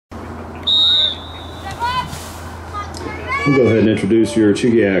We'll go ahead and introduce your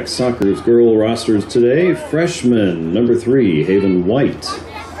Chugiak Soccer's girl rosters today. Freshman, number 3, Haven White.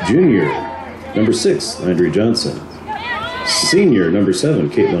 Junior, number 6, Landry Johnson. Senior, number 7,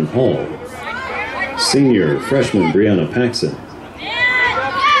 Caitlin Hall. Senior, freshman, Brianna Paxson.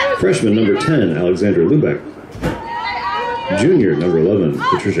 Freshman, number 10, Alexandra Lubeck. Junior, number 11,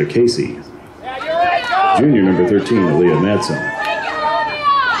 Patricia Casey. Junior, number 13, Aaliyah Madsen.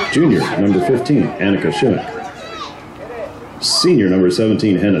 Junior, number 15, Annika Schimmick. Senior, number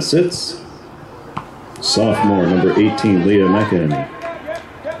 17, Hannah Sitz. Sophomore, number 18, Leah McEnany.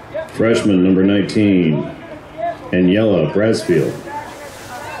 Freshman, number 19, Aniela Brasfield.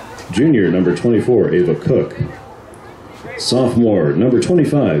 Junior, number 24, Ava Cook. Sophomore, number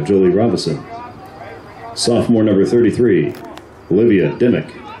 25, Jolie Robinson. Sophomore, number 33, Olivia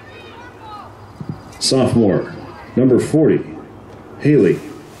Dimmick. Sophomore, number 40, Haley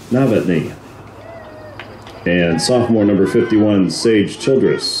Novotny. And sophomore, number 51, Sage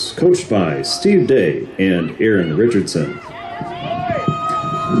Childress, coached by Steve Day and Aaron Richardson.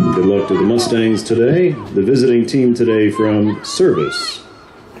 Good luck to the Mustangs today. The visiting team today from Service.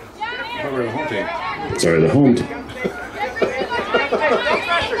 We're the home team. Sorry, the home team.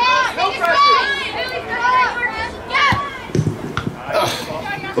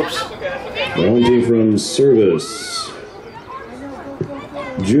 The home team from Service.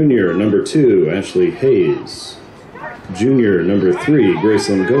 Junior, number 2, Ashley Hayes. Junior, number 3,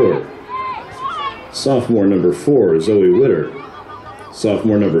 Graceland Gore. Sophomore, number 4, Zoe Witter.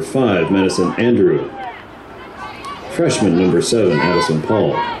 Sophomore, number 5, Madison Andrew. Freshman, number 7, Addison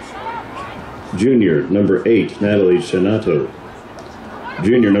Paul. Junior, number 8, Natalie Shanato.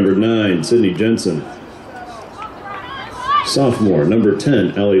 Junior, number 9, Sydney Jensen. Sophomore, number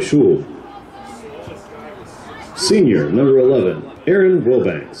 10, Allie Schul. Senior, number 11, Aaron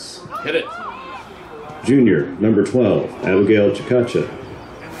Wilbanks. Hit it. Junior, number 12, Abigail Chikacha.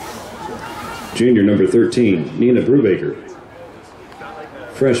 Junior, number 13, Nina Brubaker.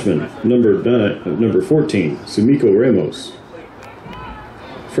 Freshman, number 14, Sumiko Ramos.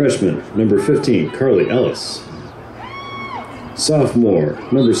 Freshman, number 15, Carly Ellis. Sophomore,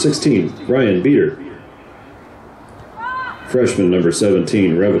 number 16, Ryan Beater. Freshman, number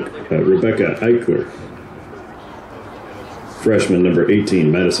 17, Rebecca Eichler. Freshman, number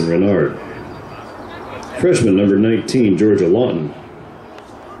 18, Madison Renard. Freshman, number 19, Georgia Lawton.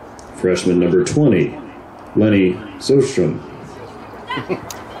 Freshman, number 20, Lenny Sostrom.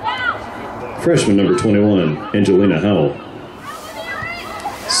 Freshman, number 21, Angelina Howell.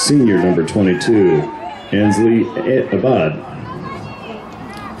 Senior, number 22, Ansley Abad.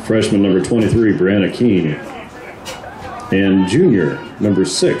 Freshman, number 23, Brianna Keene. And junior, number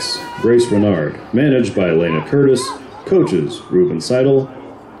 6, Grace Renard, managed by Elena Curtis. Coaches, Ruben Seidel,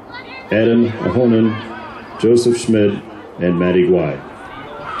 Adam Ahonen, Joseph Schmid, and Maddie Guai.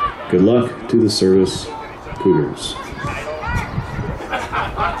 Good luck to the Service Cougars.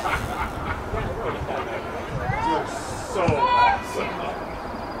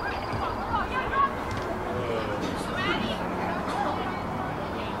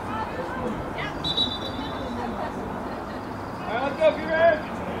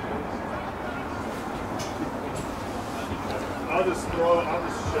 I'll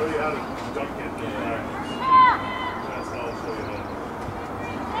just show you how to dunk it. That's how I'll show you how.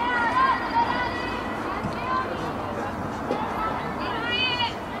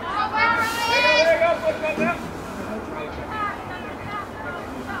 There you go, flip that down.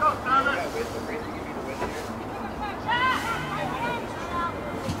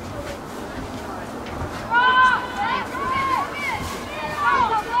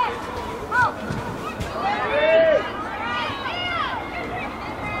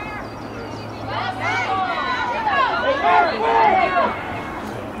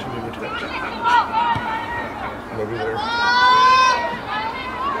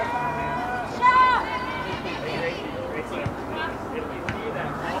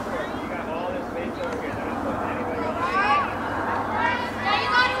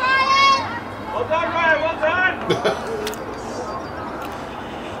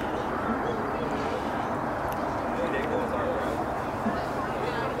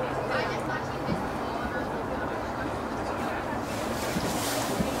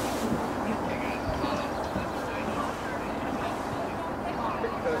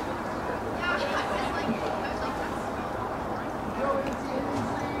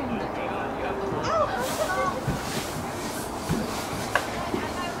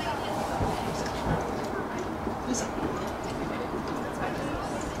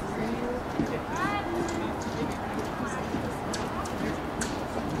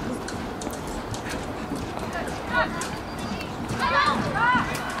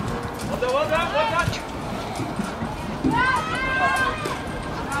 well done, well done.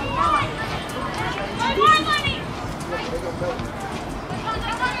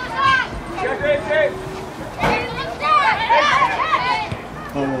 Great.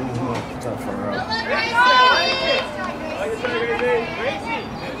 Oh, it's not far out.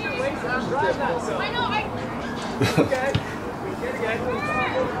 Okay.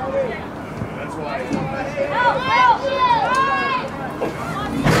 That's why.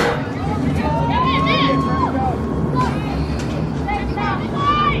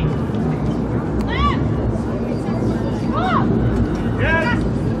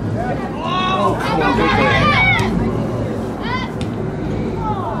 Oh, come on, good play.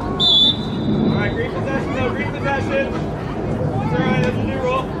 All right, green possession though, green possession. That's all right, that's a new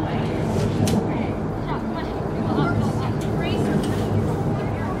rule.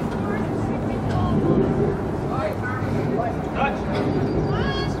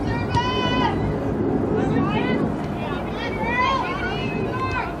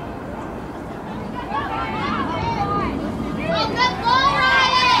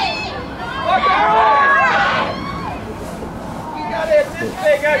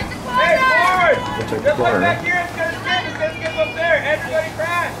 Just like back here, it's going to skip. It's going to skip up there. Everybody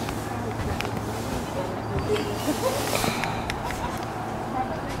crash.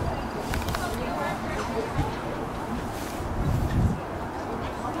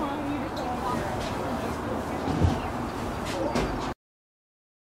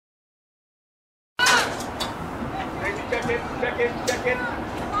 Check in.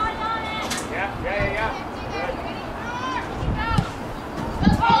 Yeah.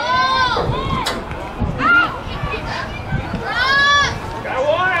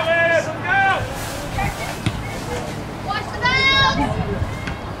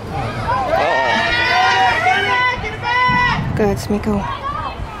 Good, Smiko.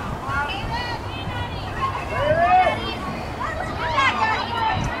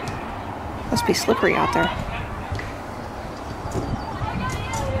 Must be slippery out there.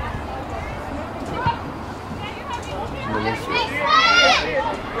 Come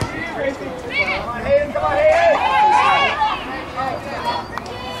on,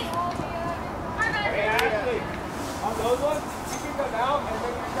 Hey, Ashley. On those ones, you keep them out and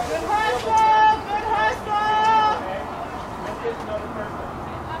then you try to... Good hustle!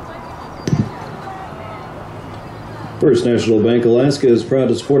 First National Bank Alaska is proud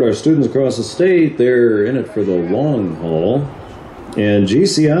to support our students across the state. They're in it for the long haul. And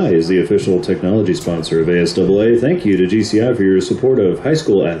GCI is the official technology sponsor of ASAA. Thank you to GCI for your support of high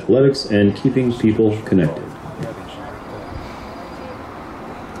school athletics and keeping people connected.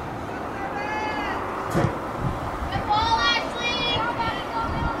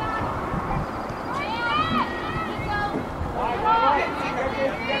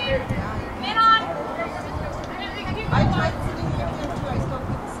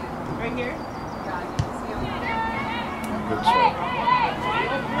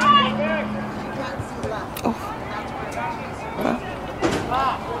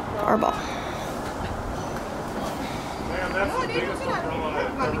 Our ball. Man, that's the biggest one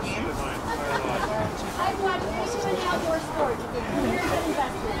I've ever seen in my entire life. I've watched any outdoor sports. Here's an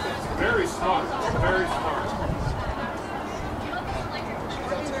investment. Very smart. Very smart.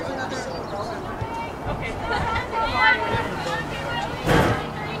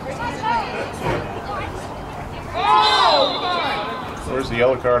 Where's the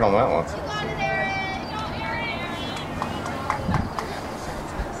yellow card on that one?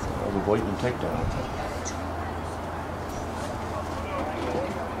 Oh, the blatant takedown.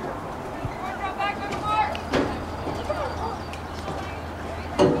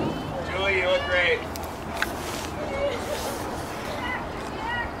 Julie, you look great.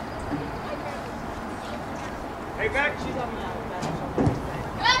 Hey, back. She's on the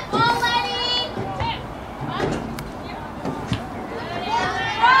Good ball, Lenny.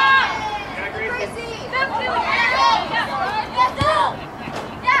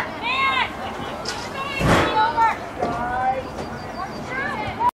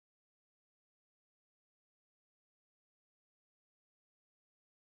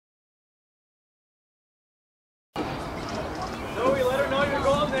 Zoe, let her know you're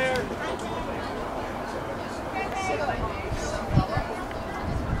going there.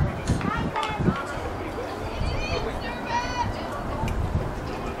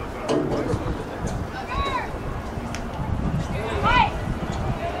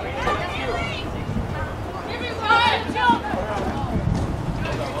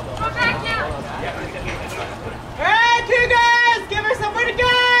 Hey, Cougars! Give her somewhere to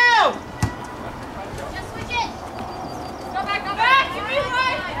go! Just switch it. Go back. Give me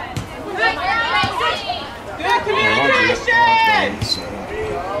one.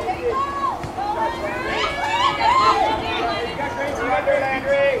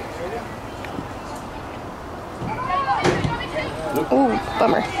 Oh,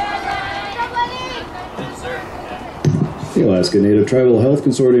 bummer. The Alaska Native Tribal Health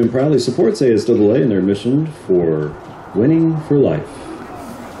Consortium proudly supports ASAA in their mission for winning for life.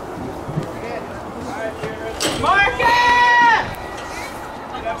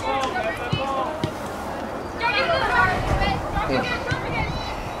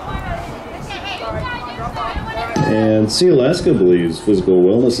 And See Alaska believes physical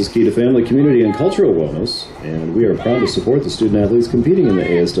wellness is key to family, community, and cultural wellness, and we are proud to support the student athletes competing in the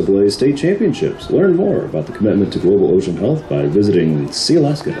ASAA state championships. Learn more about the commitment to global ocean health by visiting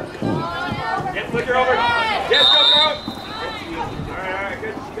sealaska.com. Get flicker over. Yes, go, girl. All right,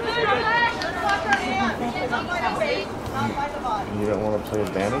 good. You don't want to play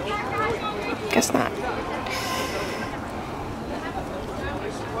advantage? Guess not.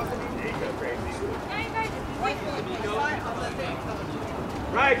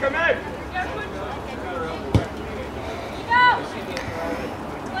 Right, come in.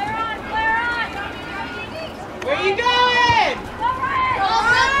 Where you going?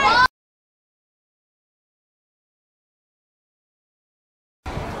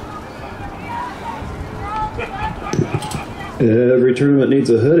 Every tournament needs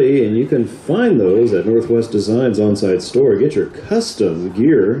a hoodie, and you can find those at Northwest Design's on-site store. Get your custom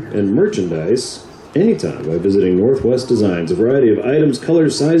gear and merchandise anytime by visiting Northwest Designs. A variety of items,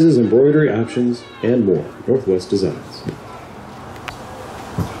 colors, sizes, embroidery options, and more. Northwest Designs.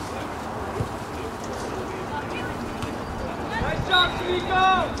 Nice job,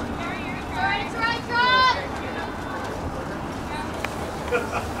 Chico.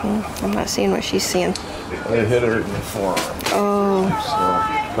 I'm not seeing what she's seeing. I hit her in the forearm. Oh,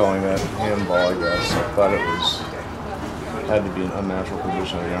 So calling that handball, I guess. I thought it was had to be an unnatural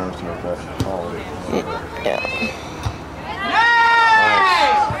position of the arms to make that call. yeah.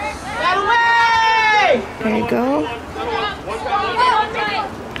 That away! There you go.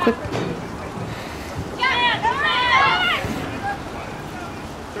 Quick.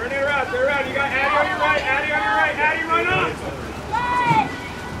 Turn it around, turn it around. You got Addie on your right, Addie on your right, Addie run up.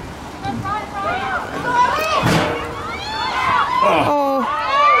 Oh,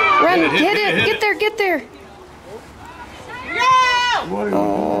 run, get it, get there, get there.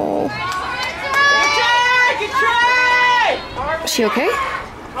 Oh, is she okay?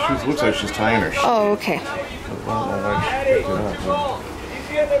 She looks like she's tying her. Oh, okay. Addie, control. You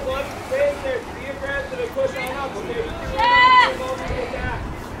see there's lots of space there. Be aggressive and push on up, okay? You see where the moment to attack.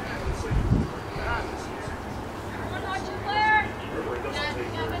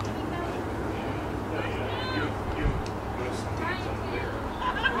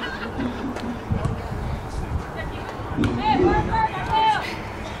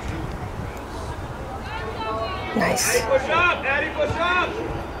 Nice. Addie, push up! Addie, push up!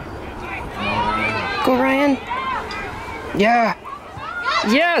 Go, Ryan. Yeah.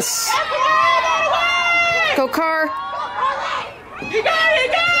 Yes. Go, Car. You got it, you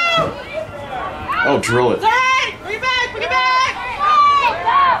go! Oh, drill it. Hey! Bring it back, bring it back!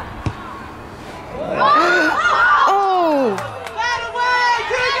 Oh. That away!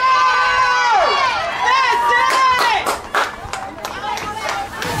 That's it!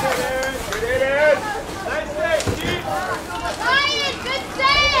 Good hit, Aaron. Nice save, Steve. Ryan, good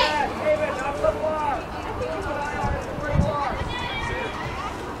save! David, up the block.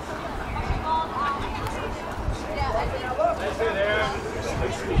 Nice hit, Aaron.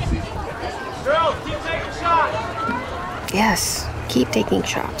 Girls, keep taking shots. Yes. Keep taking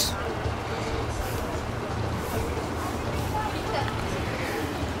shots.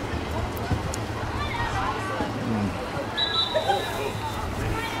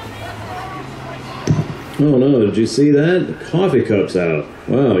 Oh no, did you see that? The coffee cup's out.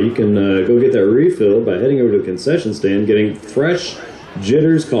 Wow, you can go get that refilled by heading over to the concession stand, getting fresh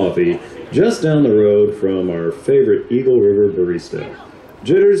Jitters coffee just down the road from our favorite Eagle River barista.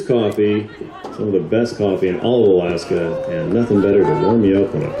 Jitters Coffee, some of the best coffee in all of Alaska, and nothing better to warm you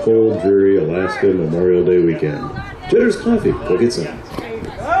up on a cold, dreary Alaska Memorial Day weekend. Jitters Coffee, go get some.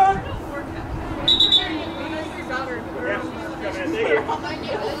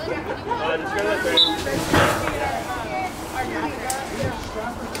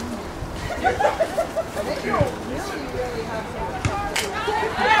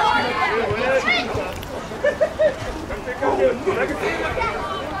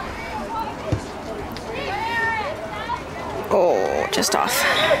 Oh, just off.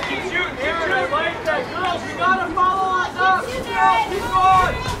 Keep shooting, Aaron. I like that. Girls, we gotta follow us up. Girls, keep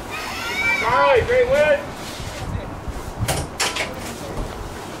going. Charlie, great win.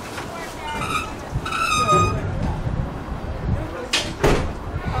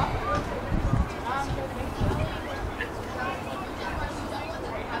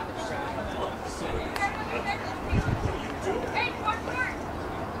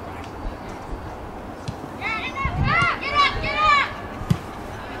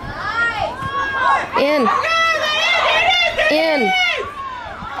 In. In.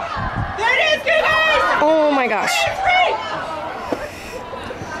 There it is, Cougars! Oh my gosh.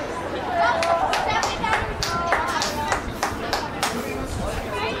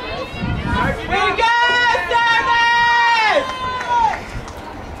 We got service!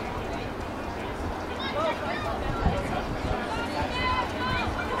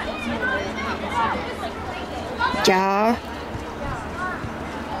 Yeah.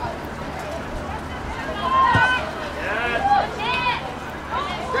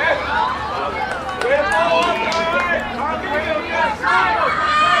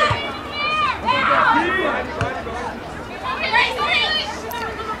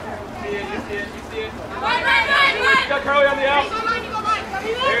 Got Carly on the out.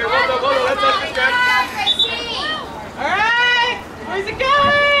 Here, whoa, that's us, Greg. All right, where's it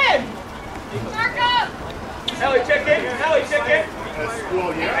going? Ellie, check in. Ellie, check in.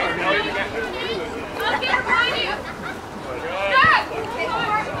 Well, yeah. I'll get her behind you.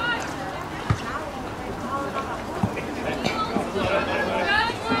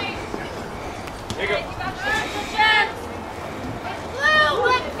 Here you go. Blue,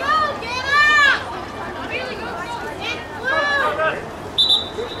 let's go, get up! It's blue!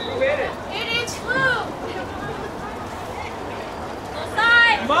 Who hit it? It is blue! Full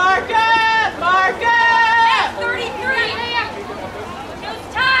side! Marcus! Marcus! 33! It's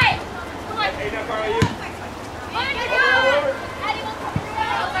tight! Come on! Hey, now, Carly, you. Here you go! Addie will come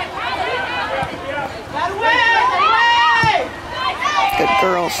That way! Good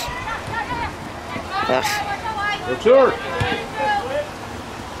girls. Ugh. It's yours.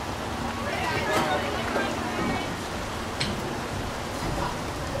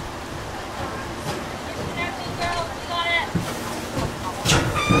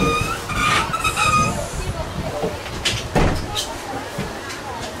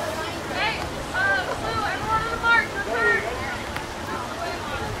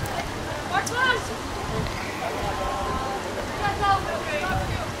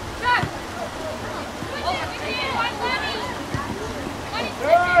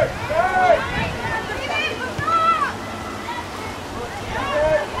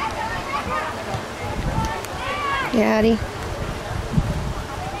 Yeah, Addie.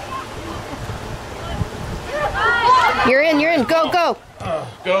 You're in, you're in. Go, go.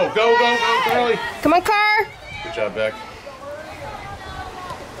 Go, Carly. Come on, Car. Good job, Beck.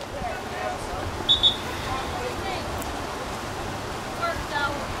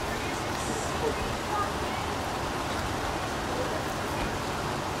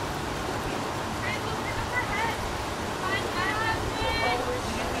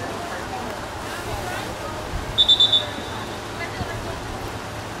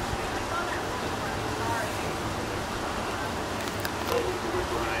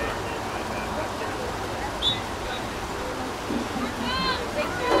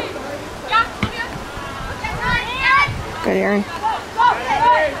 Good, Aaron.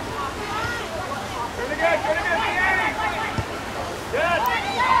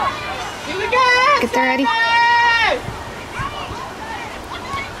 Get there, Eddie.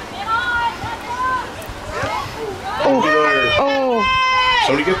 Over there. Oh,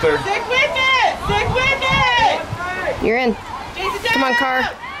 Somebody get there. Stick with it! Stick with it! you're in. Jason, Come on, Car.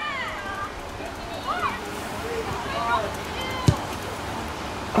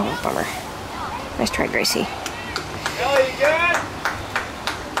 Oh, bummer. Nice try, Gracie. Ellie, you good?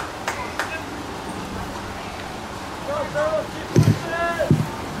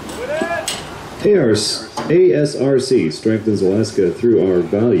 ASRC strengthens Alaska through our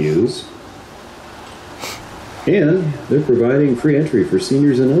values. And they're providing free entry for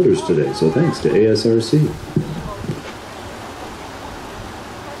seniors and elders today, so thanks to ASRC.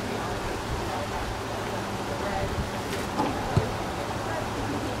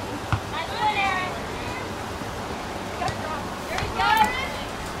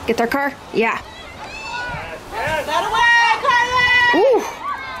 Get their car? Yeah. That away, Carly! Ooh.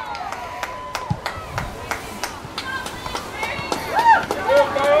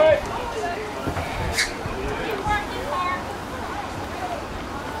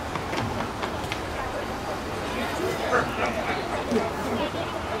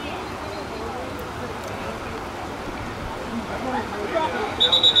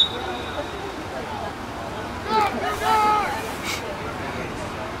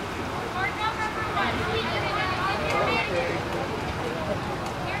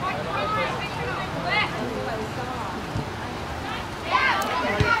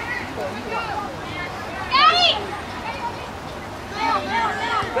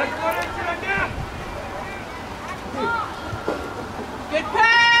 Good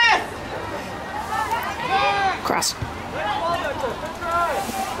pass! Cross. Good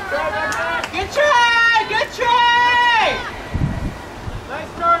try! Good try!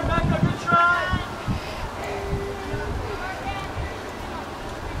 Nice turn, Becca. Good try!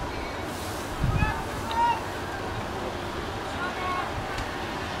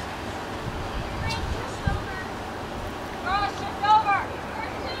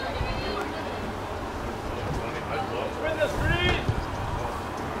 Win the street!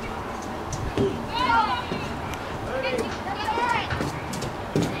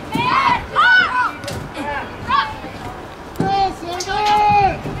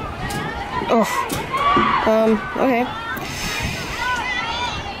 Oh. Okay.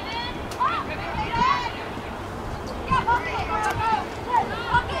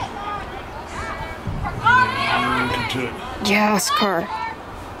 Yes, car.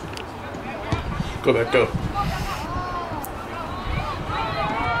 Go back, go.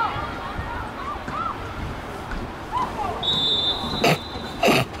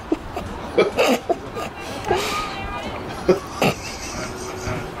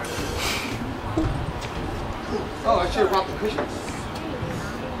 Oh, I should have brought the cushions.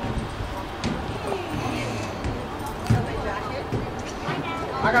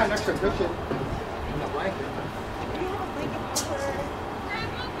 I got an extra cushion in the blanket.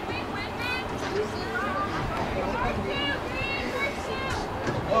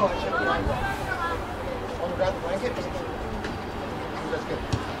 Oh, I should have brought that. Want to grab the blanket? That's good.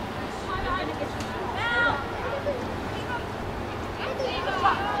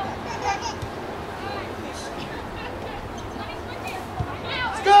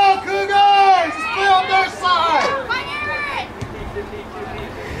 Let's go, Cougars! Let's play on their side!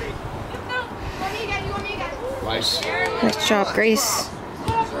 Nice. Nice job, Grace.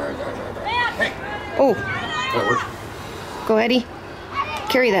 Hey! Oh, That worked. go, Eddie.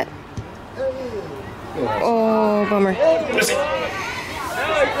 Carry that. Oh, bummer.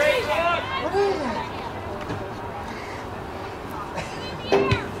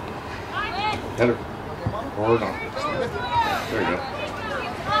 Header. Forward on. There you go.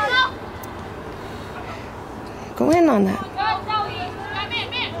 Go in on that.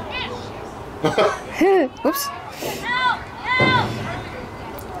 Whoops.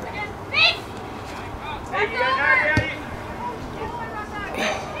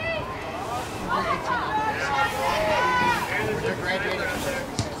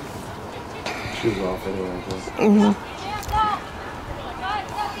 She was off anyway. Mm-hmm.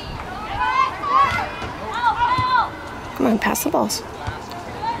 Come on, pass the balls. She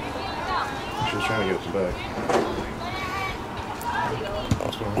was trying to get it back.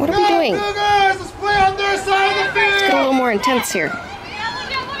 What are we doing? Cougars! Let's play on their side of the field! Let's get a little more intense here.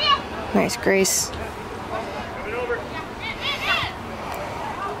 Nice, Grace.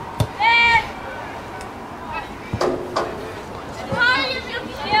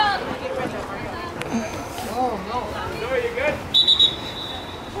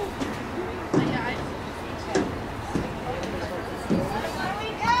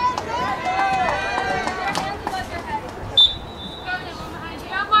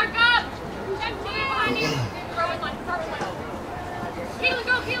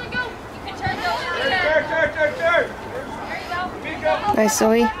 Nice,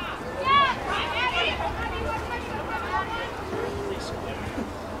 Zoe.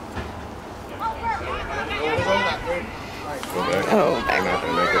 Oh, I'm not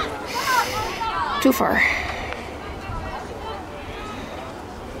going to make it. too far.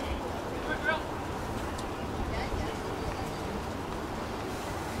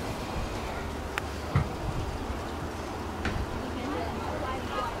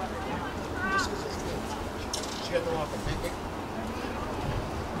 She got the wrong pancake.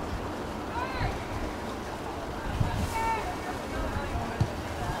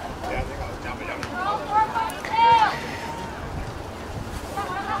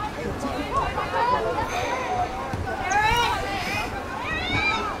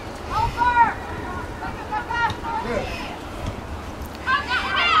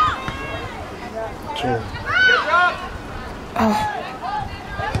 Oh,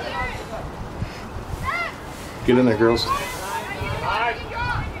 Get in there, girls. Hey,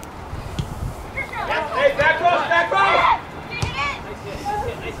 back cross, back cross!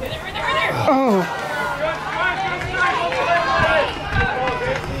 oh.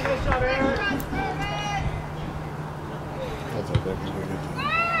 That's okay.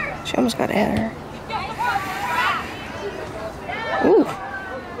 She almost got ahead of her. Ooh.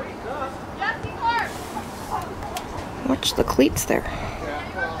 Watch the cleats there.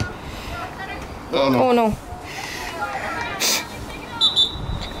 Oh, no. Oh, no.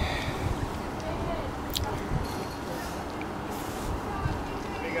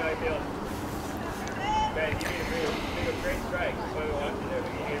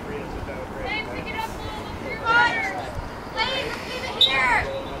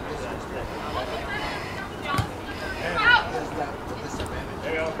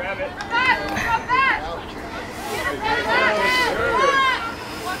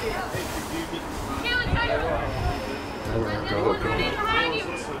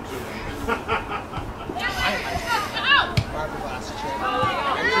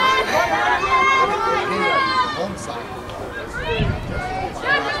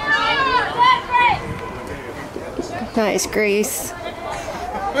 Nice, Grace.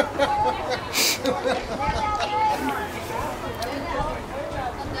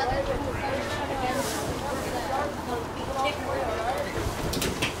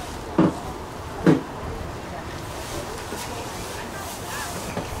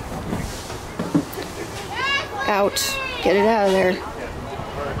 Out. Get it out of there.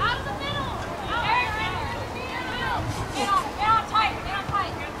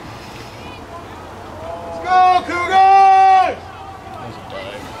 Let's go, Cougars!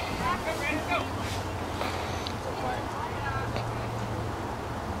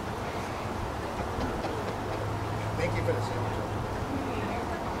 Thank you for the sandwich.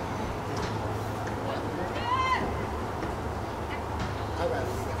 I'd rather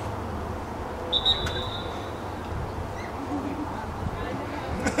do that.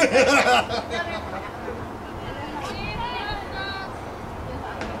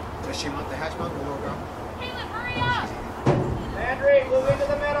 Does she want the hash brown or the little girl? Landry, move into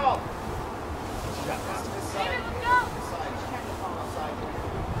the middle.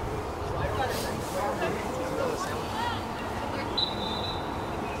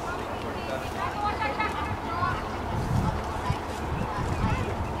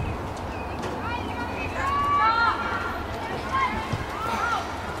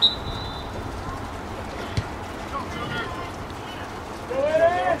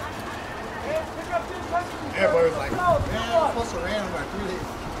 Everybody was like, man, I'm supposed to ran in my 3 days.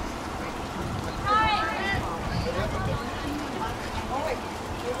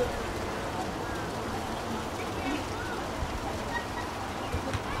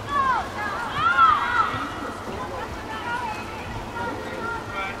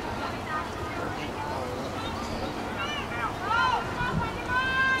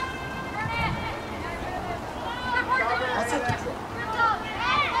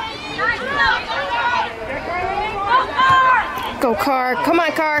 Go, Car. Come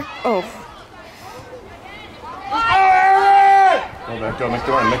on, Car. Oh. Go back, go, make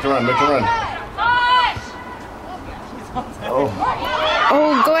the run, make the run, make the run. Oh.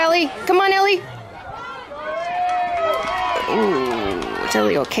 Oh, go, Ellie. Come on, Ellie. Ooh. Is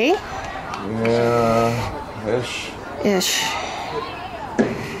Ellie okay? Yeah, ish. Ish.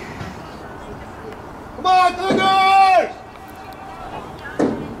 Come on, Cougars!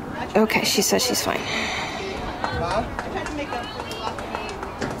 Okay, she says she's fine. Huh? I tried to make up for the loss of me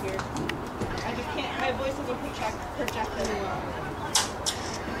here. I just can't, my voice doesn't project anymore.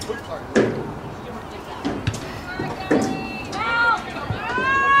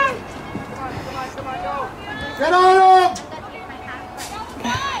 Get on him!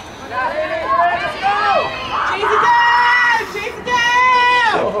 Chase it down! Chase it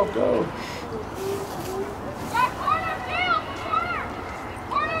down! Go, go.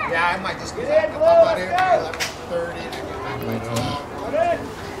 Yeah, I might just get back up about here at 11:30 and then get back by 12.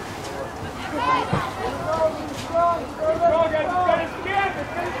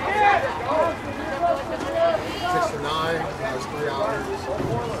 Six to 9, that was 3 hours.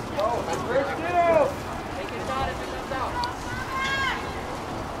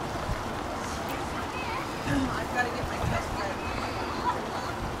 I've got to get my chest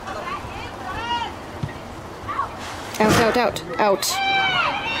Out, right. out, out, out.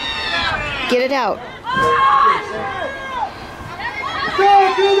 Get it out.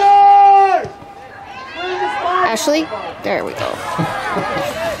 Go, Cougars! Ashley? There we go.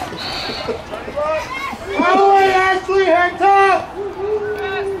 Out of the way, Ashley! Hands up!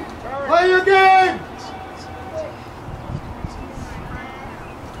 Play your game!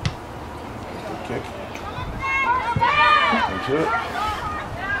 Kick. Into it.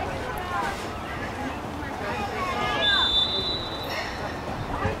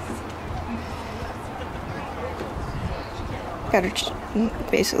 Got her,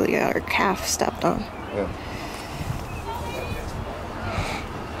 basically got her calf stepped on. Yeah.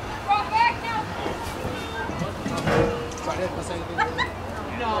 So I didn't miss anything really.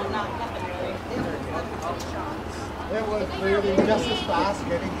 No, nothing really. It was really just as fast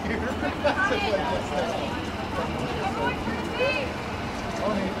getting here. As it was just now.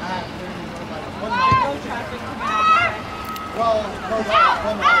 Only at 1 mile. No traffic coming out. Well,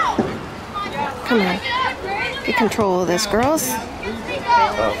 one mile. Come on. Get control of this, girls.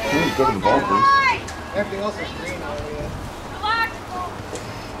 Please go to the ball, please. Everything else is green already.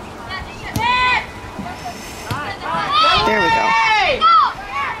 There we go.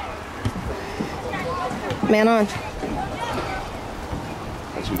 Man on.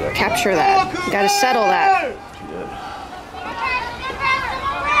 That's who that. Capture that. You gotta settle that.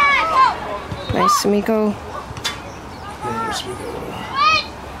 Nice, Samiko.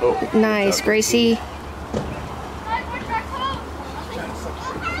 Oh. Nice, Gracie.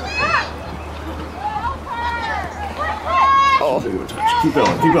 no. Keep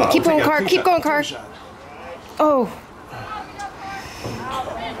going, keep going. Keep going, Car. Keep going, Car. Oh.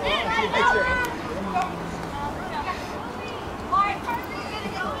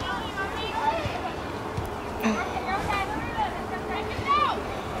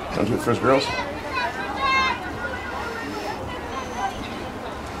 Comes with first girls.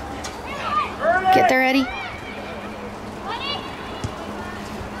 Get there, Eddie.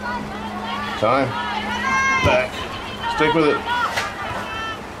 Time. Back. Stick with it.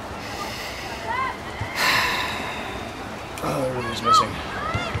 Oh, everything's missing.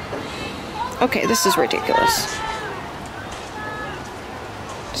 Okay, this is ridiculous.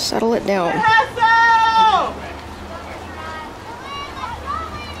 Settle it down.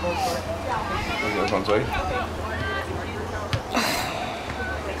 There goes on, Zoe.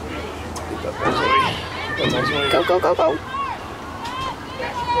 Go, go, go, go.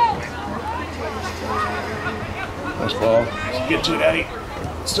 Nice ball. Get to it, Eddie.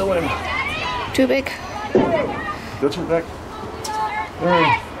 Still in. Too big. Go to it back.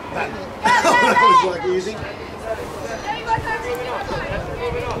 That was like easy.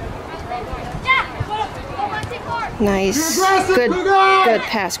 Nice. Good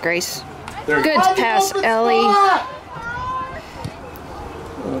pass, Grace. Good pass, Ellie.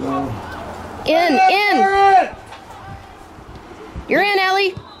 In. You're in,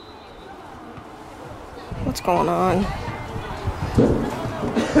 Ellie. What's going on?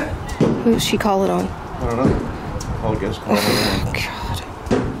 Who's she call it on? I don't know. I'll guess. God.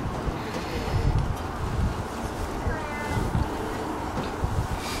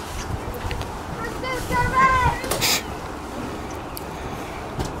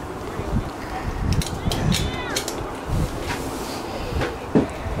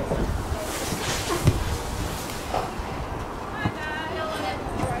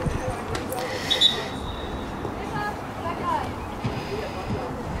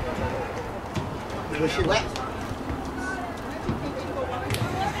 Was she wet?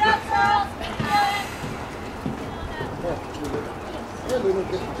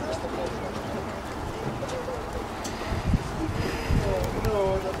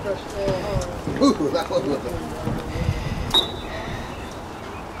 Ooh, that was with it.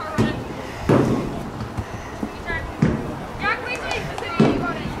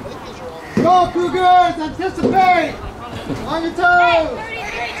 Go, Cougars! Anticipate! On your toes!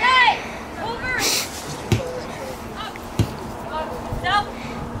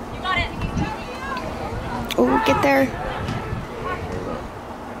 Oh, get there.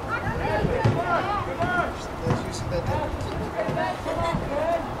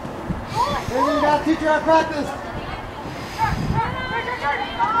 Hey, you got to teach her how to practice.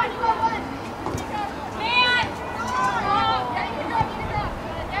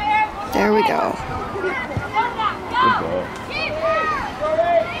 There we go. Good ball.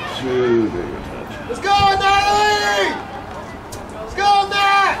 Too big a touch. Let's go, Natalie! Let's go,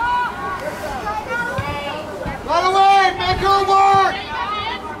 Nat! Right away, make her work!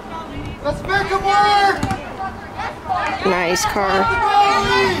 Let's make her work! Nice, Car.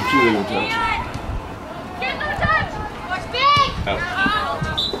 Too big a touch.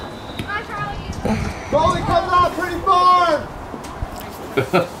 Goalie comes out pretty far!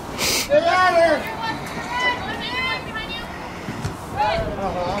 Stay at her!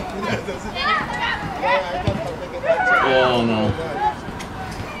 Oh no.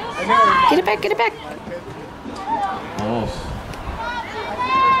 Get it back, get it back. Oh.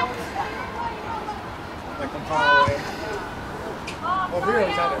 Over here,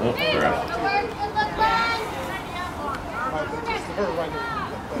 he's at it. Oh, crap.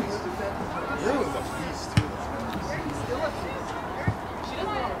 Drew is a beast, too.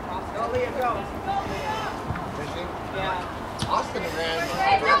 Austin ran.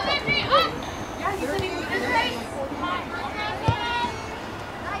 Yeah, you said he was this race.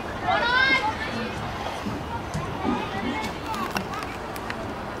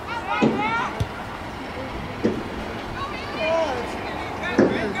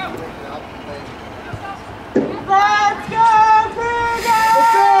 Let's go,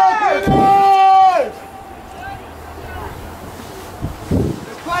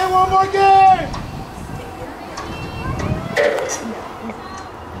 Let's play one more game!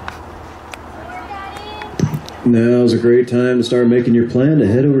 Now's a great time to start making your plan to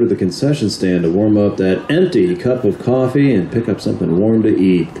head over to the concession stand to warm up that empty cup of coffee and pick up something warm to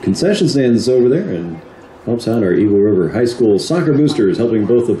eat. The concession stand is over there and helps out our Eagle River High School soccer boosters, helping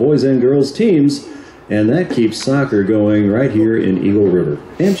both the boys and girls teams, and that keeps soccer going right here in Eagle River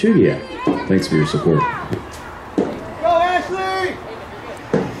and Chugiak. Thanks for your support. Go, Ashley!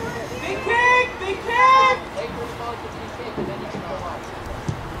 Big kick! Big kick!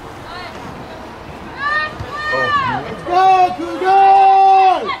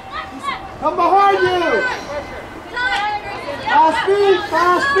 I'm behind you! Fast feet!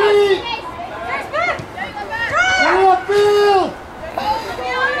 Fast feet! Get upfield!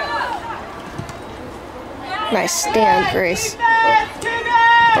 Nice stand, Grace.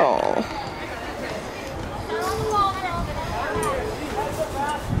 Oh.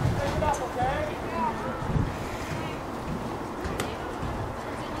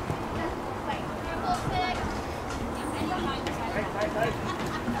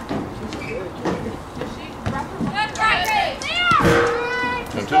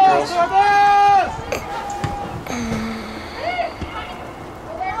 And two girls.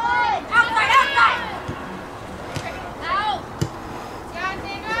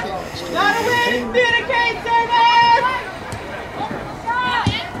 Not a win! Communicate, service!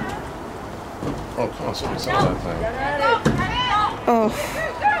 Oh, come on, somebody saw that thing. Oh.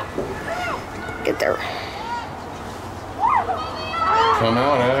 Get there. Come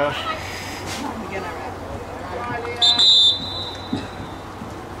out, Ash.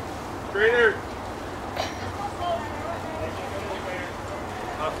 Trainer.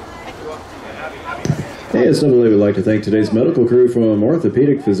 Hey, it's Snowball. We'd like to thank today's medical crew from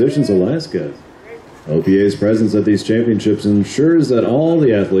Orthopedic Physicians Alaska. OPA's presence at these championships ensures that all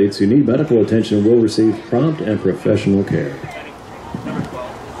the athletes who need medical attention will receive prompt and professional care.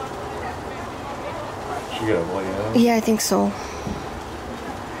 She got a bloody nose. Yeah, I think so. Oh,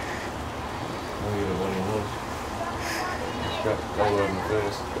 you got a bloody nose. She's got all over in the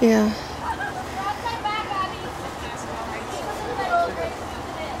face. Yeah.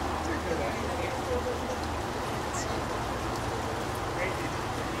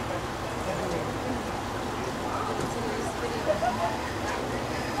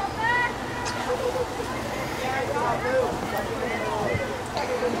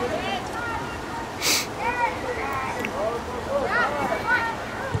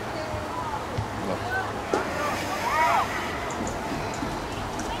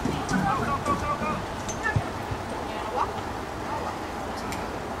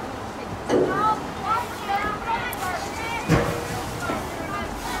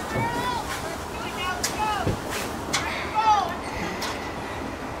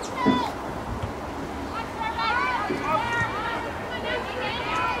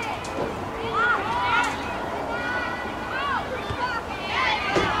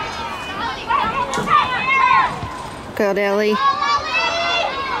 Good, Ellie. Oh,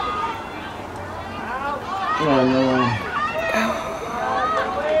 no.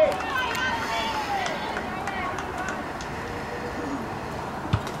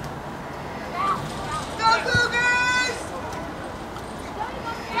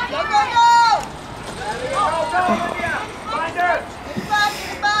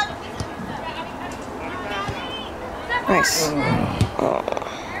 Nice. Oh.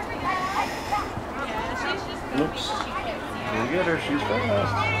 Oops. You get her, she's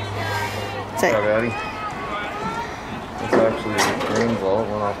fast. Say. Good job, Addie. It's actually a green ball, it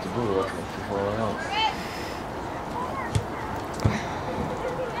went off the blue. That's not too far out.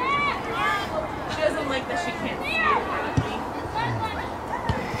 She doesn't like that she can't see in front of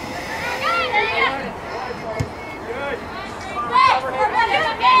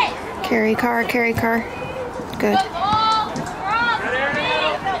me. Carry car, carry car. Good. Oh.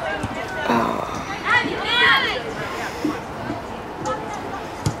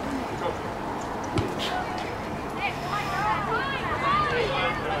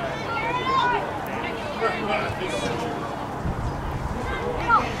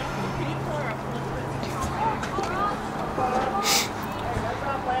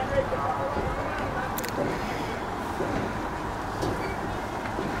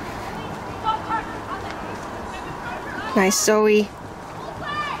 Nice, Zoe. Where'd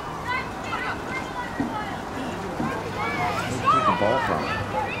you take the ball from?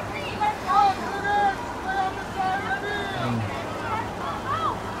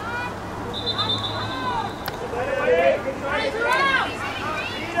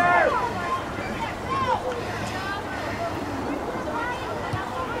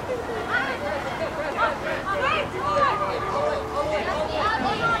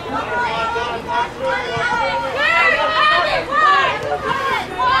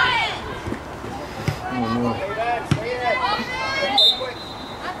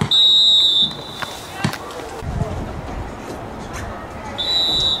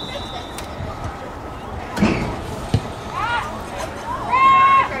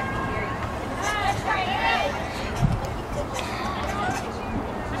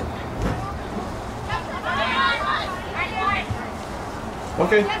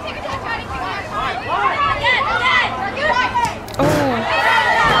 Okay. Oh,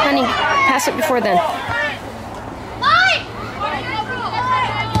 honey, pass pass it before then.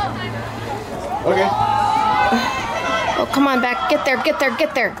 Okay. Oh, come on, back. Get there, get there,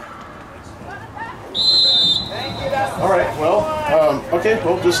 get there. All right. Well, okay.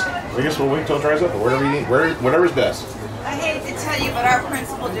 Well, just I guess we'll wait till it dries up, or whatever you need, whatever's best. I hate to tell you, but our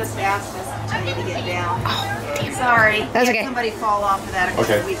principal just asked us to tell you to get down. Oh, damn. Sorry. That's We had okay. somebody fall off of that a couple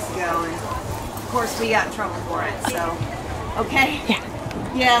Okay. of weeks ago, and of course we got in trouble for it. So, okay. Yeah.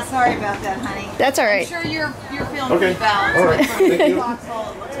 Yeah. Sorry about that, honey. That's all right. I'm sure you're feeling Okay. pretty balanced. All right. but from Thank you. the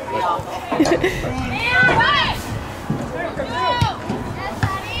foxhole, it looks pretty awful.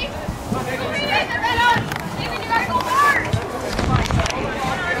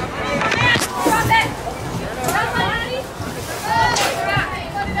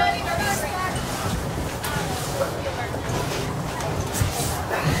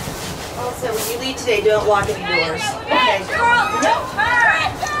 Also, when you leave today, don't lock any doors. Okay.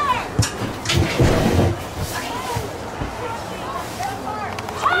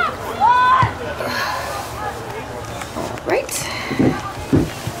 Right.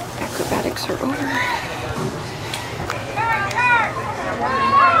 Acrobatics are over.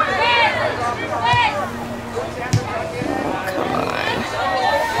 Come on.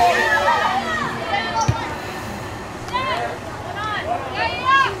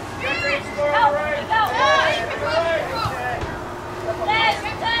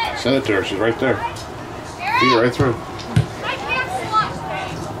 Send it to her. She's right there. Feed her right through.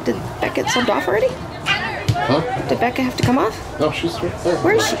 Did Becca get subbed off already? Huh? Did Becca have to come off? No, she's right there.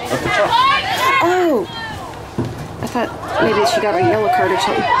 Where is she? At the top. Oh! I thought maybe she got a yellow card or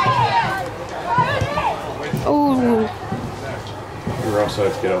something. Oh, You're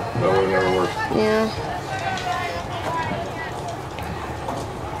offside, kiddo. That would never work. yeah.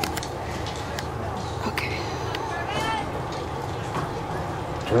 Okay.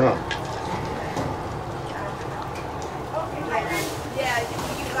 Turn on.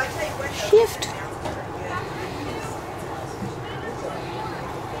 Shift.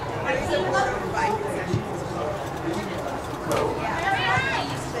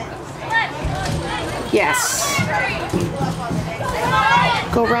 Yes.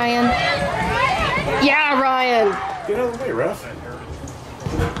 Go, Ryan. Yeah, Ryan. Get out of the way, ref.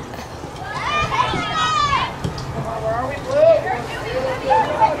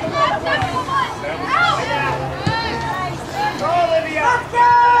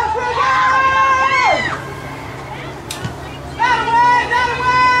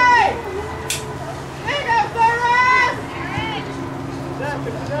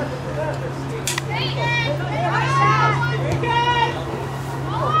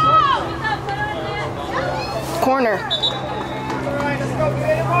 Corner.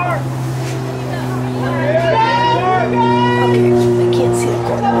 Okay, I can't see the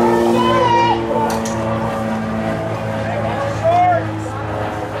corner.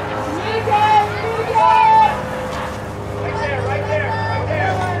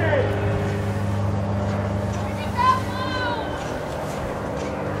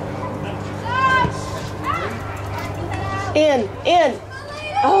 In.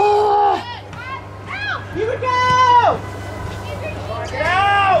 Oh! Here we go! Get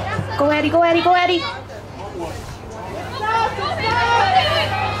out! Go, Addie, go, Addie, go, Addie.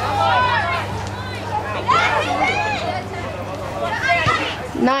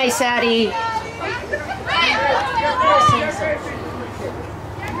 Nice, Addie.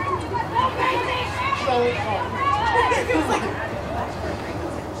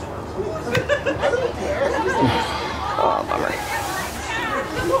 Oh, bummer.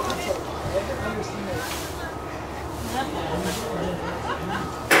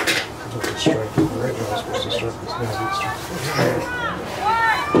 Strike. Right now, I'm supposed to start this now.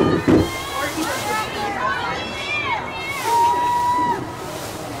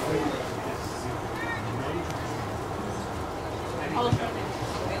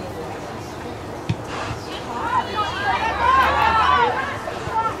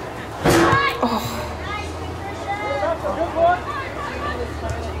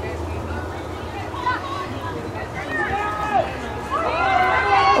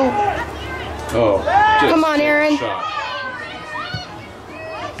 Oh, Come on, Aaron. shot.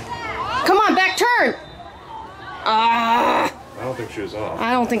 Come on, back turn. Ah, I don't think she was off.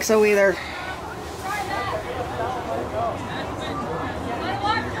 I don't think so either.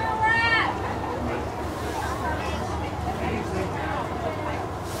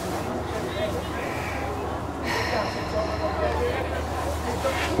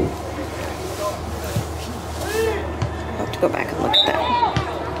 I'll have to go back and look at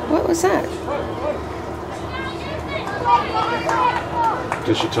that. What was that?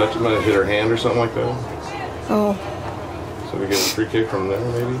 Did she touch him? Might have hit her hand or something like that. Oh. So we get a free kick from there,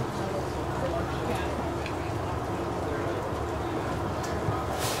 maybe?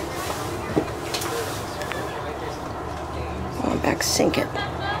 Oh, back, sink it.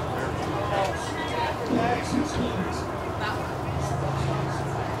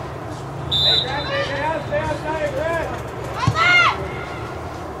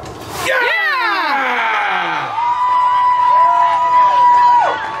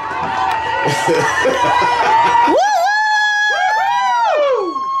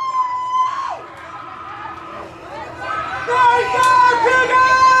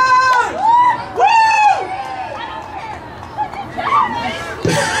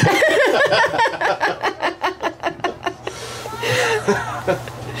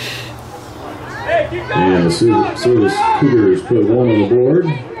 And the Service Cougars put one on the board.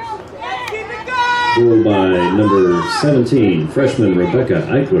 Goal by number 17, freshman Rebecca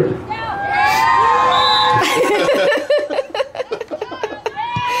Eichler.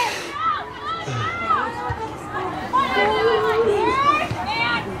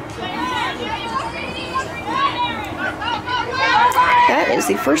 That is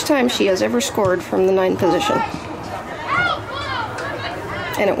the first time she has ever scored from the 9 position.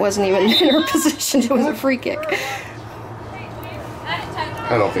 And it wasn't even in her position, it was a free kick.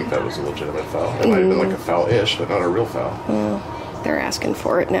 I don't think that was a legitimate foul. It might have been like a foul-ish, but not a real foul. They're asking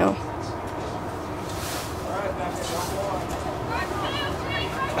for it now.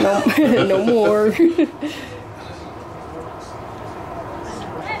 No, no more.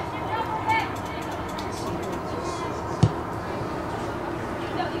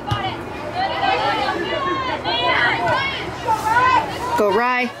 Go,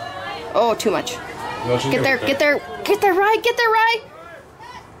 Rye. Oh, too much. No, she's Get gonna there, get there, get there, Rye, get there, Rye.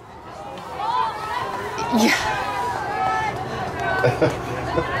 Yeah.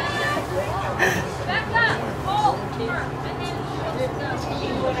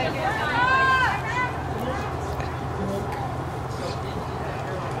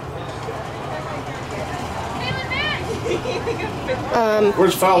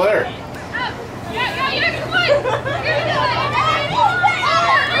 Where's foul there?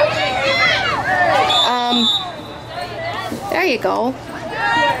 There you go.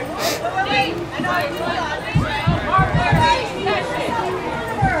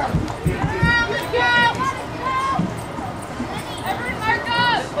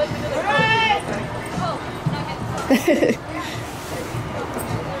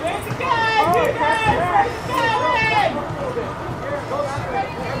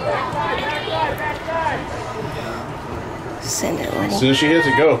 Send it, Lenny. As soon as she hits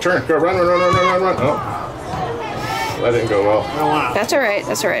it, go. Turn. Go. Run, run, run, run, run, run. Oh. That didn't go well. That's alright,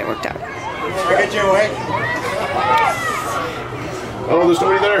 that's alright, it worked out. I get you away. Oh, there's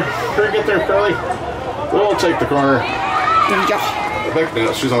nobody there. Hurry, get there, Carly. We'll take the corner. Yeah. Back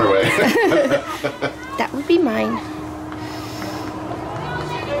now, she's on her way. That would be mine.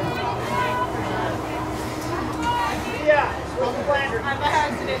 Yeah, I'm by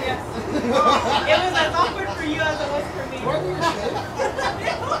accident, yes. It was as awkward for you as it was for me.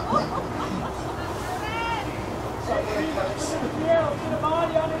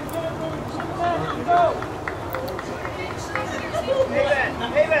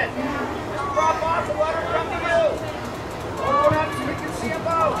 Haven, drop off the water from you.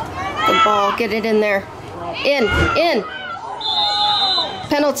 The ball, get it in there. In.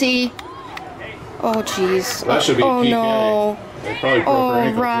 Penalty. Oh, jeez. That should be oh, PK. no. They probably broke her Oh,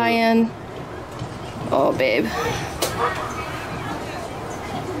 ankle, too. Ryan. Oh, babe.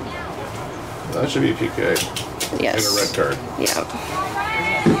 That should be PK. Yes. And a red card. Yeah.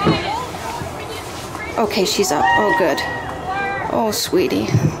 Okay, she's up. Oh, good. Oh, sweetie.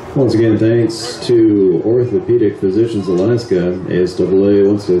 Once again, thanks to Orthopedic Physicians Alaska. ASAA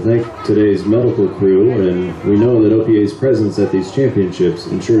wants to thank today's medical crew, and we know that OPA's presence at these championships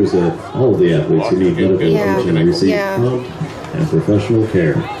ensures that all of the athletes who need medical attention receive prompt and professional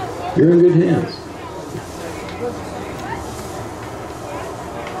care. You're in good hands.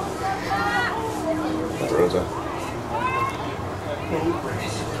 Rosa.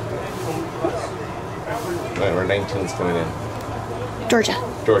 Number 19's coming in. Georgia.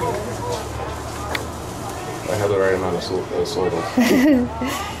 Georgia. I have the right amount of syllables.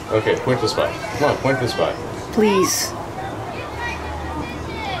 Okay, point the spot. Come on, point the spot. Please.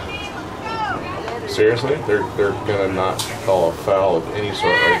 Seriously? They're gonna not call a foul of any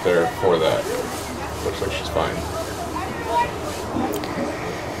sort right there for that. Looks like she's fine.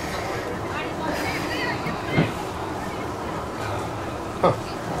 Huh.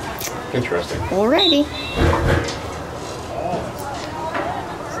 Interesting. Alrighty.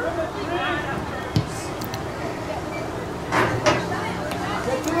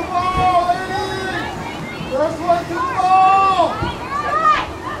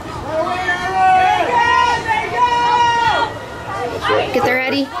 Get there,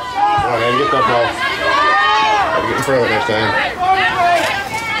 Eddie. Come on, Eddie, get that ball. Gotta get in front of it next time.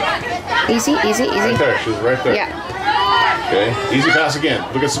 Easy, easy, easy. Right there, she's right there. Yeah. Okay, easy pass again.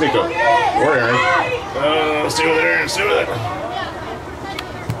 Look at Samiko. Or Aaron. Stay with it, Aaron. Stay with it.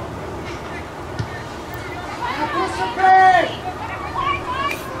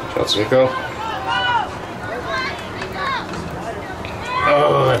 Shot Samiko.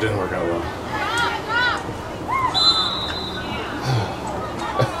 Oh, that didn't work out well.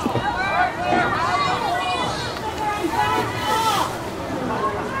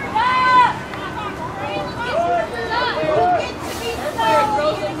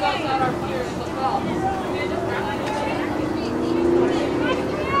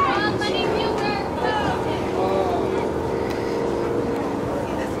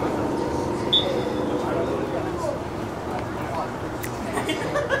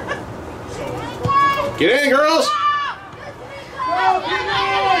 Get in, girls!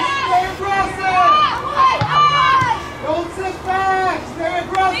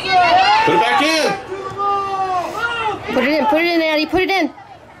 Put it back in! Put it in, Addie, put it in.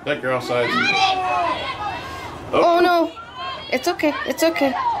 That girl side. Oh no. It's okay, it's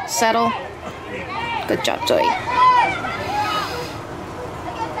okay. Settle. Good job, Zoe.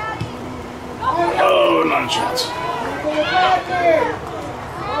 Oh, not a chance.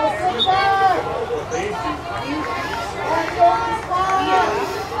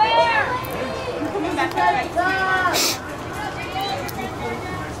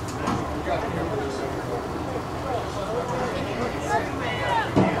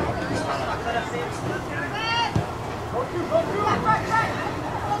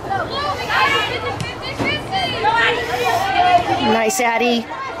 Nice, Addie.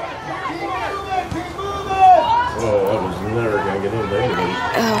 Oh, that was never going to get into anybody.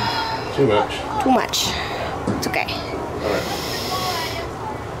 Too much. Too much. It's okay. All right.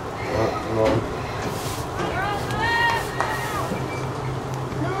 Come on.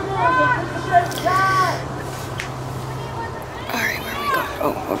 All right, where are we going?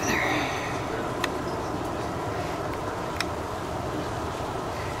 Oh, over there.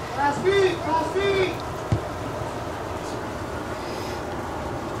 Last beat, last beat.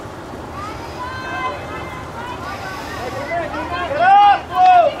 Get up,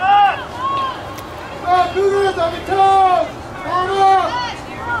 Flo, up! Do this on your toes. Down up.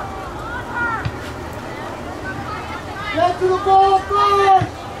 Get to the ball first.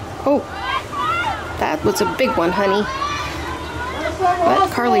 Oh, that was a big one, honey. But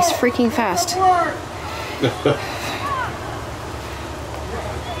Carly's freaking fast.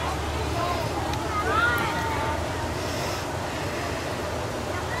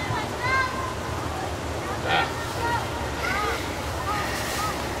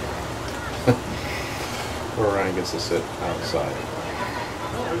 Poor Ryan gets to sit outside.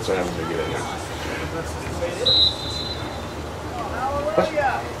 So I have to get in there.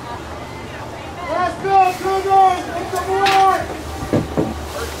 Let's go, Cougars. Make some more.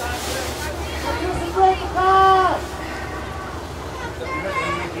 Let's break the pass.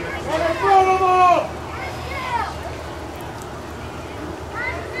 Get in front of them.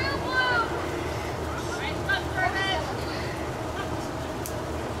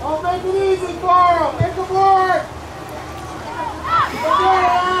 Oh, make it easy for them. Make them work.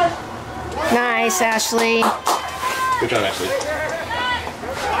 Nice, Ashley. Good job, Ashley.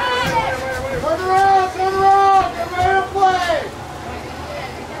 Turn around, get ready to play.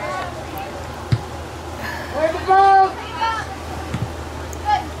 Play the ball.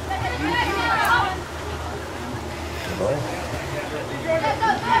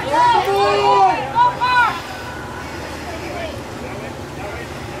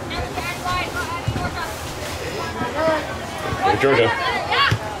 Hey, Georgia.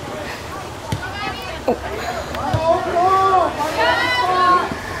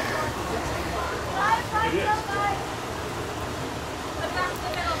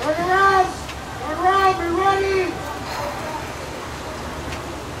 Turn around, be ready.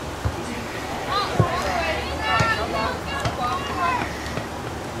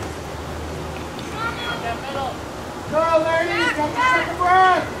 Go, ladies, got the second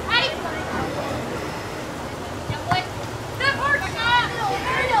breath.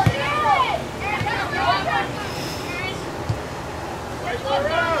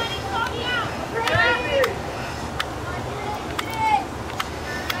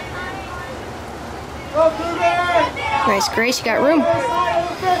 Go, Cougars. Nice, Grace. You got room.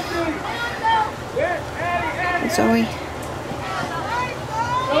 Zoe.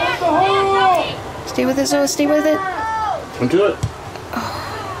 Go with the hole. Stay Stay with it, Zoe. Stay with it. Into it.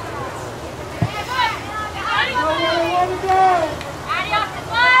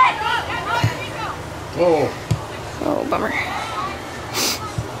 Oh. Oh, bummer.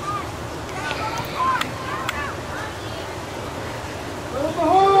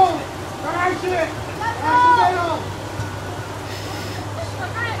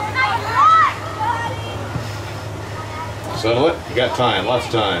 Settle it. You got time. Lots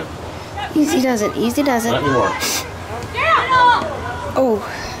of time. Easy does it. Easy does it. Not anymore. Oh.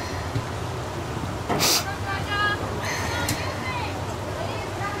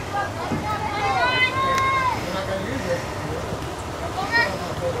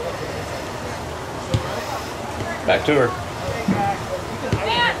 Back to her.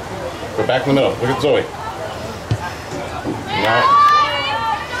 Go back in the middle. Look at Zoe. Now.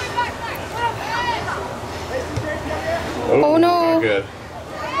 Oh, no. Not good.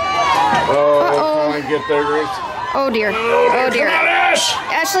 Oh, come on, get there, Grace. Oh dear. Oh dear. Come out, Ash!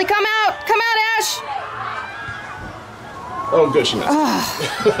 Ashley, come out! Come out, Ash! Oh, good, she missed.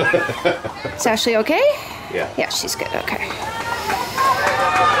 Is Ashley okay? Yeah. Yeah, she's good. Okay.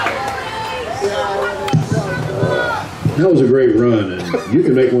 That was a great run, and you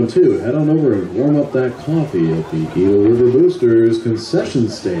can make one too. Head on over and warm up that coffee at the Eagle River Boosters concession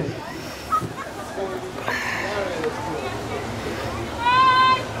stand.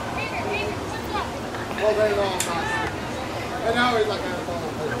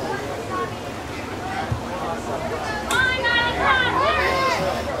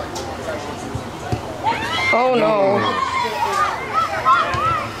 Oh no.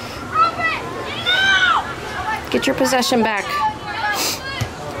 Get your possession back.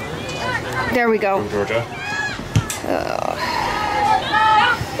 There we go. Georgia.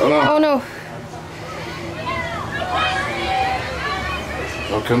 Oh no.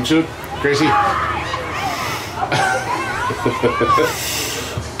 Oh, come to Gracie.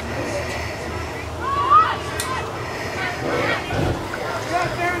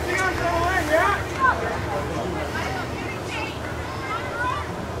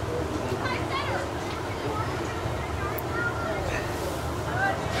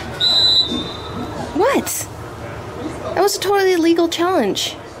 What? That was a totally illegal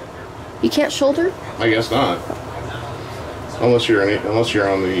challenge. You can't shoulder? I guess not. Unless you're on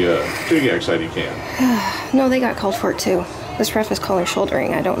the Chugiak side, you can. No, they got called for it too. This ref is calling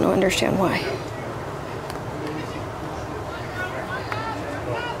shouldering. I don't understand why.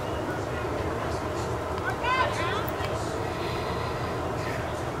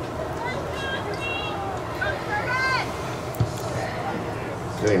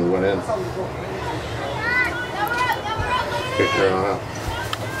 They didn't even went in. Kicked her on out.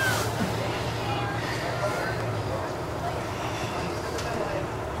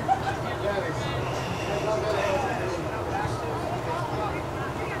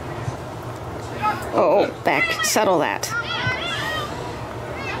 Oh, back. Settle that.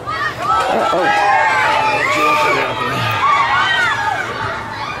 Uh-oh.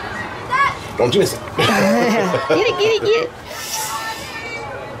 Don't you miss it. Get it.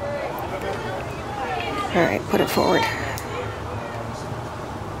 All right, put it forward.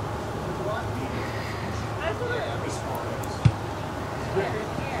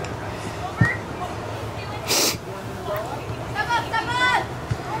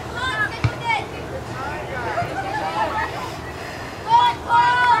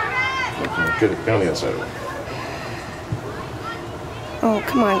 Good, on the outside of it. Oh,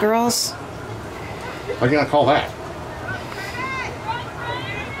 come on, girls. Why can you not call that?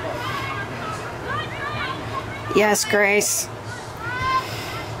 Yes, Grace.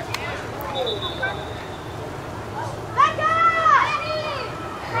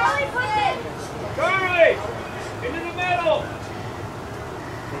 Charlie! Into the middle!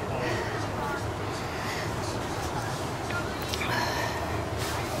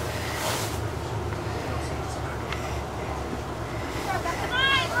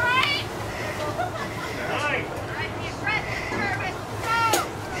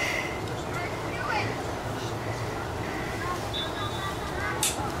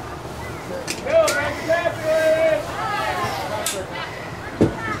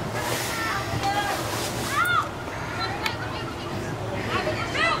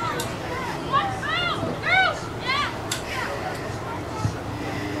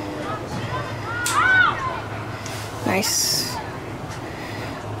 Nice.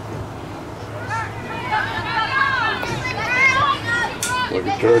 Look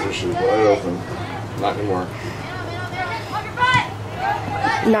at Georgia, she's wide open. Not anymore.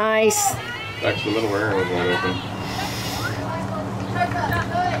 Nice. Back to the middle where Aaron was wide open.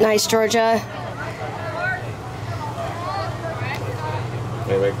 Nice, Georgia.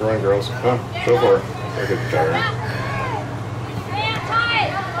 Hey, make the run, girls. Come, go for it. They're good tired.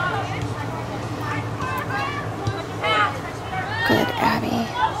 Good, Abby.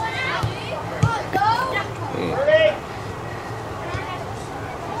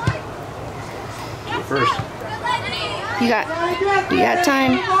 First. You got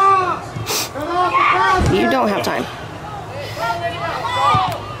time. You don't have time.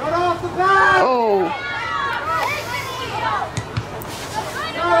 Oh.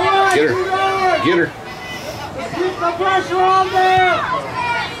 Get her. Get her. Keep the pressure on there.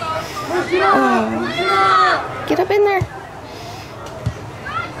 Push it up. Get up in there.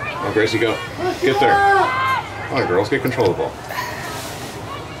 Oh, Gracie, go. Get there. Come on, girls. Get control of the ball.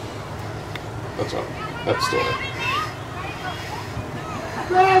 That's up. That's still there.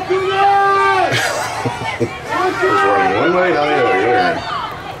 Just running one way, now the other. You're there.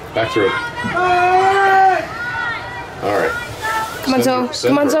 Back through it. All right. Come on, Zoe.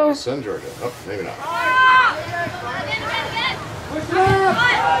 Come on, Zoe. Send Georgia. Oh, maybe not.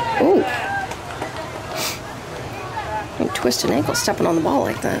 Ooh. Don't twist an ankle stepping on the ball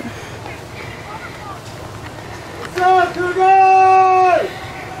like that.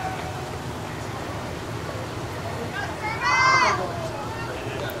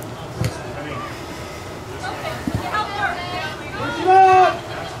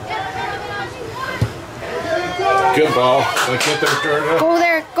 Good ball. Like, get there,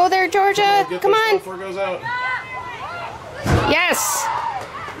 Georgia. Go there, Georgia. Come on. Before it goes out. Yes.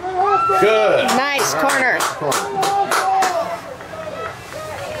 Good. Nice corner.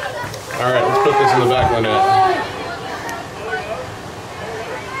 All right, let's put this in the back of the net.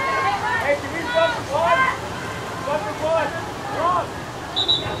 Hey, can we stop the ball? Stop the ball. Come on.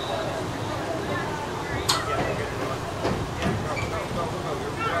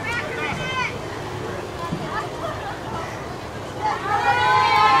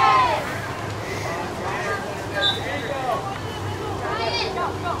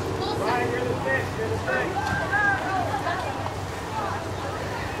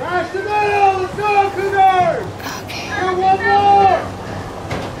 Crash the middle. Let's go, Cougars. Okay. Get one more.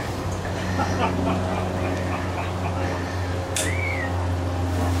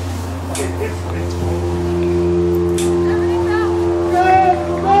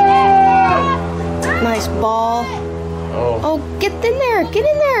 Nice ball. Oh. Oh, get in there. Get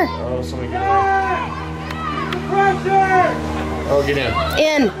in there. Oh, somebody get in. Pressure. Oh, get in.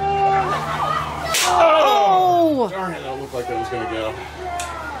 In. Oh. Darn it, that looked like that was going to go.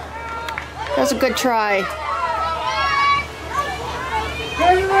 That was a good try.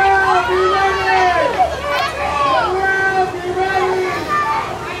 Get it out. Be ready. Get it out. Be ready.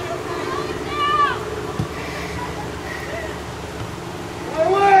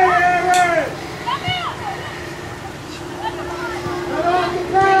 Away, Aaron. Get off the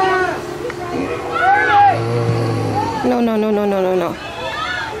pass. No, no, no, no, no, no, no.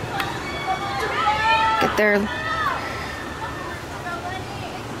 Get there.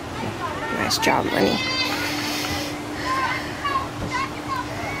 Nice job, Lenny.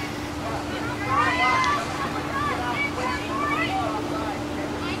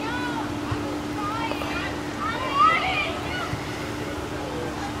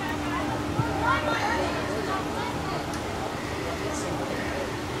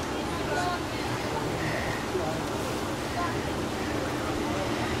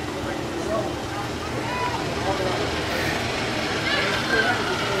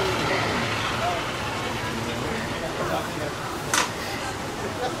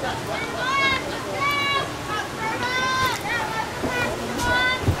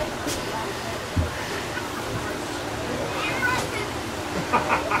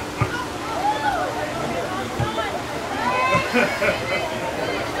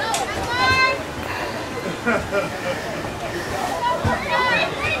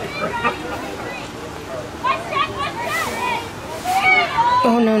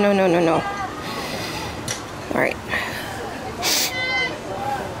 Oh, no, no, no, no, no. All right.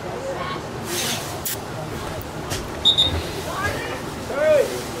 Hey,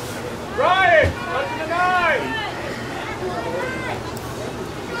 Ryan, up to the 9.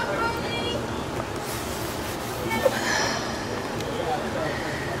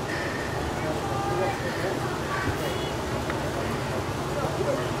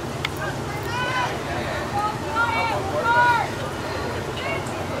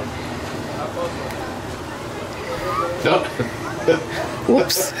 No.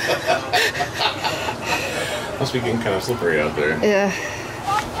 Whoops. Must be getting kind of slippery out there. Yeah.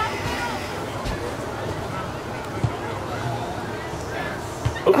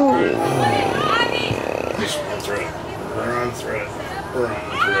 Just run through it. Run through it.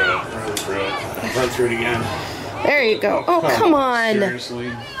 Run through it again. There you go. Oh, come on.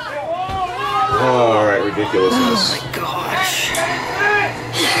 Seriously? All right, ridiculousness. Oh my gosh.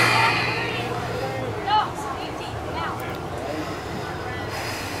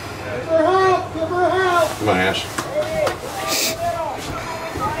 Give her help! Give her help! Come on, Ash.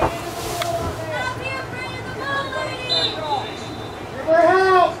 Give her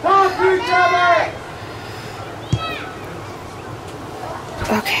help! Talk to each other!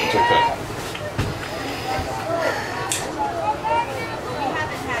 Okay. It's okay.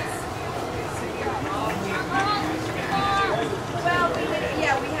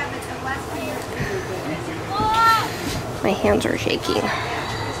 My hands are shaking. It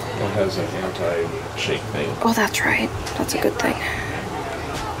has an anti-shake thing. Oh, that's right. That's a good thing.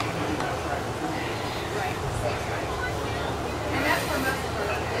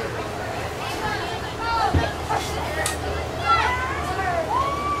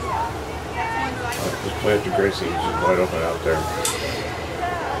 Just play it to Gracie. She's wide open out there.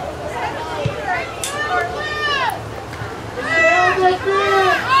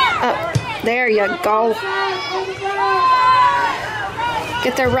 Up. There you go.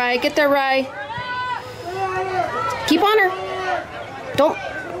 Get there, Rye. Get there, Rye. Keep on her. Don't.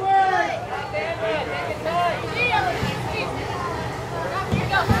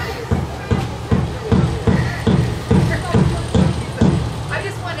 I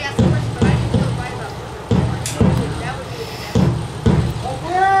just wanted to ask a question, but I didn't feel right about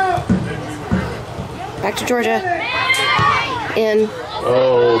it. Back to Georgia. In.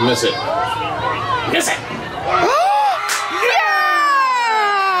 Oh, miss it. Miss it.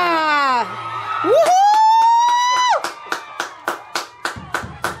 Yeah! Woohoo!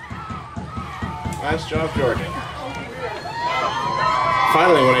 Nice job, Georgia.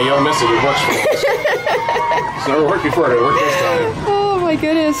 Finally, when I yell miss it, it works for us. It's never worked before, it worked this time. Oh my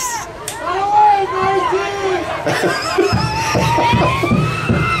goodness.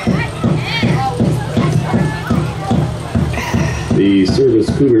 The Service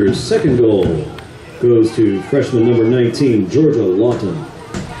Cougars' second goal goes to freshman number 19, Georgia Lawton.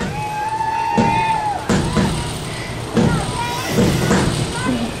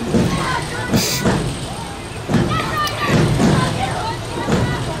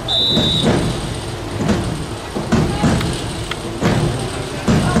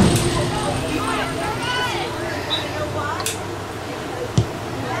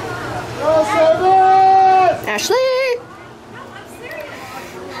 Ashley!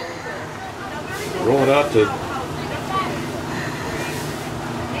 Roll it out to...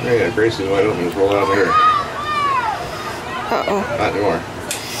 There you go, Gracie's wide open. Just roll it out to her. Uh-oh. Not anymore.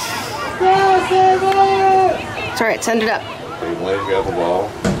 It's alright, send it up. Okay, Blaine's got the ball.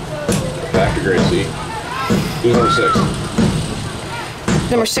 Back to Gracie. Who's number 6?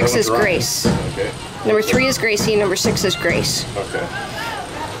 Number 6 is Ryan. Grace. Okay. Number 3 is Gracie. Number 6 is Grace. Okay.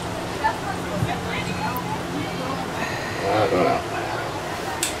 No.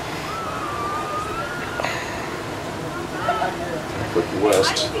 But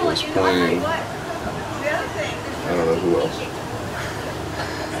West is playing. I don't know who else.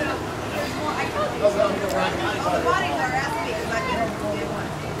 Well, I told you. All the bodies are asking me because I didn't get one.